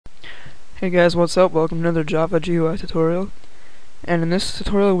Hey guys, what's up? Welcome to another Java GUI tutorial. And in this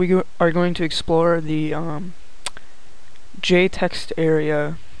tutorial we are going to explore the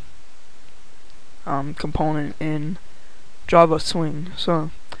JTextArea component in Java Swing.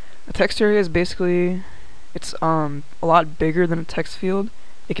 So a text area is basically, it's a lot bigger than a text field.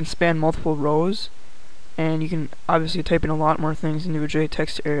 It can span multiple rows, and you can obviously type in a lot more things into a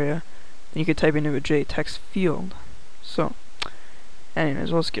JTextArea than you could type into a JTextField. So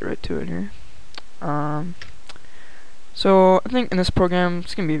anyways, let's get right to it here. So I think in this program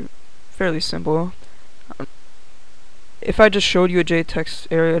it's gonna be fairly simple. If I just showed you a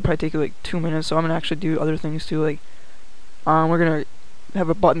JTextArea, it'd probably take you like 2 minutes. So I'm gonna actually do other things too. Like we're gonna have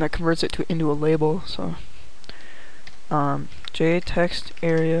a button that converts it into a label. So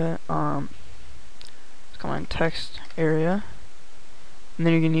JTextArea, let's come on text area, and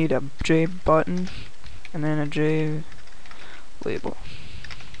then you're gonna need a J button and then a J label.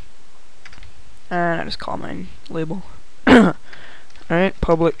 And I just call mine label. Alright,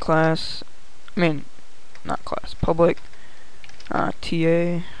 public class, not class, public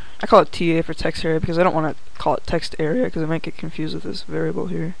TA. I call it TA for text area because I don't want to call it text area because it might get confused with this variable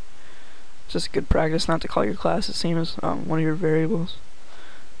here. It's just good practice not to call your class the same as one of your variables.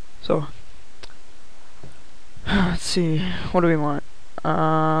 So let's see, what do we want?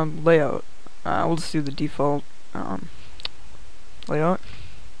 Layout. We'll just do the default layout.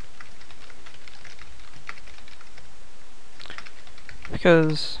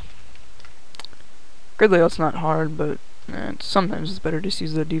 Because grid layout's not hard, but sometimes it's better to just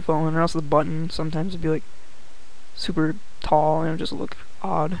use the default one, or else the button sometimes it'd be like super tall and it would just look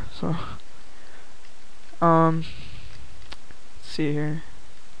odd. So let's see here.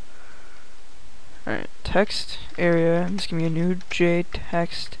 Alright, text area, I'm just gonna be a new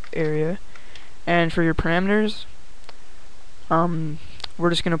JTextArea, and for your parameters we're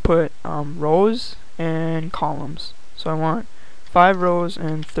just gonna put rows and columns. So I want 5 rows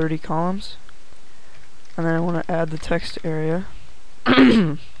and 30 columns, and then I want to add the text area.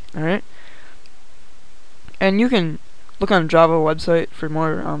 Alright, and you can look on Java website for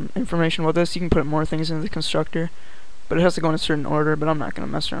more information about this. You can put more things into the constructor, but it has to go in a certain order, but I'm not going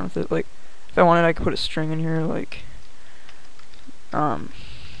to mess around with it. Like, if I wanted, I could put a string in here, like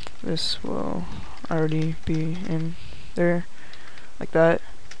this will already be in there, like that.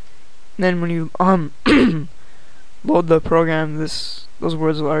 And then when you load the program, those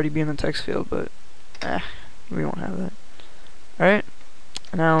words will already be in the text field, but we won't have that. Alright,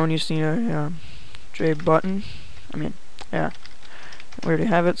 now we just need a J button. We already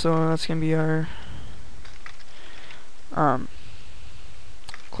have it, so that's gonna be our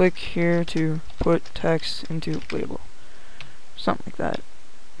click here to put text into label, something like that.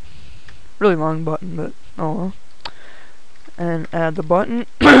 Really long button, but oh well. And add the button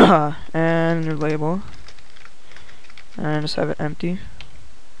and your label, and just have it empty.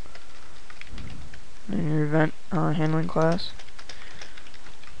 And your event handling class.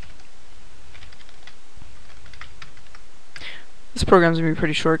 This program's gonna be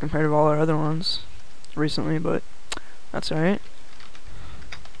pretty short compared to all our other ones recently, but that's alright.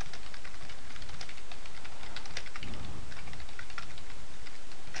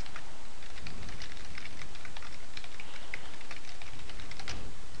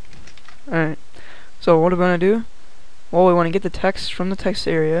 Alright, so what are we gonna do? Well, we want to get the text from the text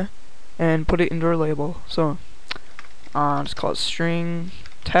area and put it into our label. So just call it string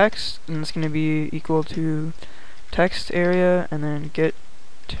text, and it's going to be equal to text area and then get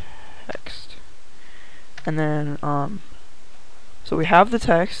text. And then so we have the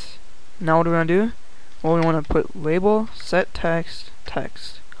text. Now what are we going to do? Well, we want to put label set text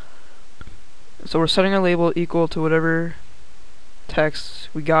text. So we're setting our label equal to whatever text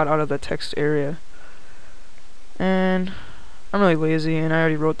we got out of the text area. And I'm really lazy, and I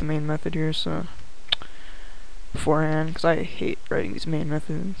already wrote the main method here, so beforehand, because I hate writing these main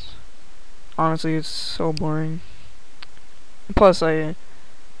methods. Honestly, it's so boring. And plus,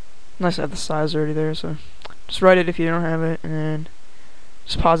 unless I have the size already there, so just write it if you don't have it, and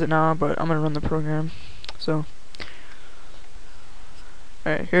just pause it now. But I'm gonna run the program. So,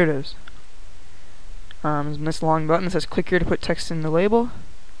 alright, here it is. There's a nice long button that says click here to put text in the label.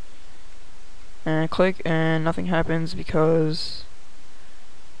 And click, and nothing happens because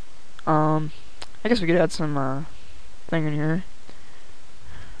I guess we could add some thing in here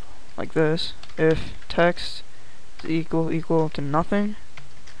like this. If text is equal to nothing,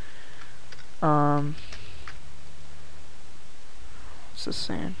 what's this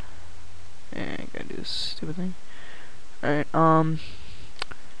saying? Yeah, I gotta do this stupid thing. Alright,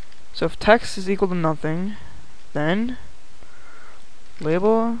 so if text is equal to nothing, then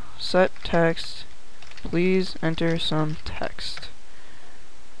label set text, please enter some text,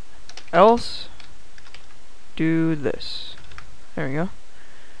 else do this. There we go.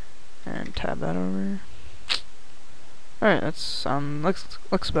 And tab that over. Alright, that's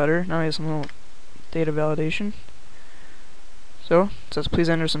looks better. Now we have some little data validation. So it says please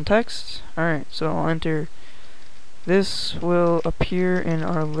enter some text. Alright, so I'll enter, this will appear in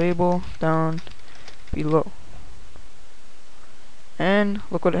our label down below. And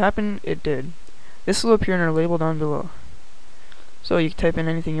look what happened, it did. This will appear in our label down below. So you can type in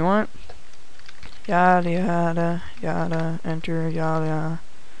anything you want. Yada yada yada, enter yada yada.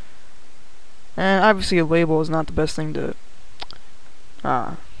 And obviously a label is not the best thing to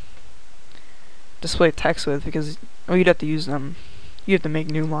display text with, because you'd have to use them. You have to make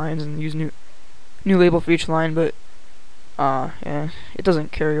new lines and use new label for each line, but yeah, it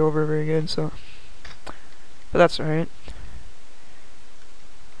doesn't carry over very good, so but that's alright.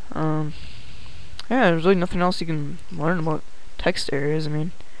 Yeah, there's really nothing else you can learn about text areas. I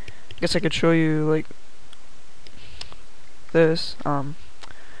mean, I guess I could show you like this.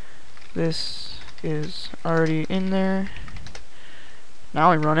 This is already in there.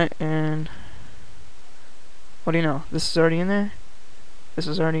 Now we run it, and what do you know? This is already in there. This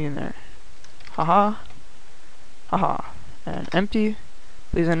is already in there. Haha. Haha. And empty.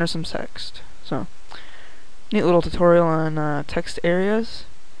 Please enter some text. So, neat little tutorial on text areas.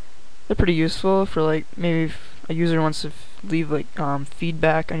 They're pretty useful for like maybe if a user wants to leave like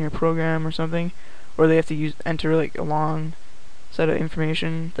feedback on your program or something, or they have to enter like a long set of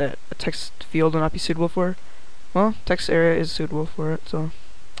information that a text field will not be suitable for. Well, TextArea is suitable for it. So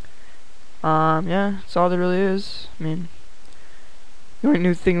yeah, that's all there really is. I mean, the only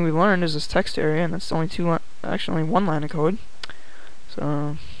new thing we learned is this TextArea, and that's only actually only one line of code. So,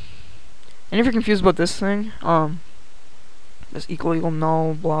 and if you're confused about this thing, this equal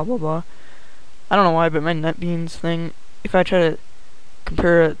null blah blah blah, I don't know why, but my NetBeans thing, if I try to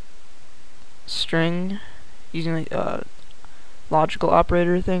compare a string using like logical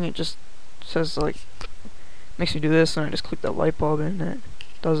operator thing, it just says like, makes me do this, and I just click that light bulb and it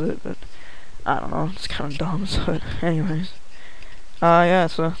does it. But I don't know, it's kind of dumb. So anyways, yeah,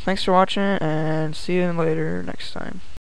 so thanks for watching, and see you later next time.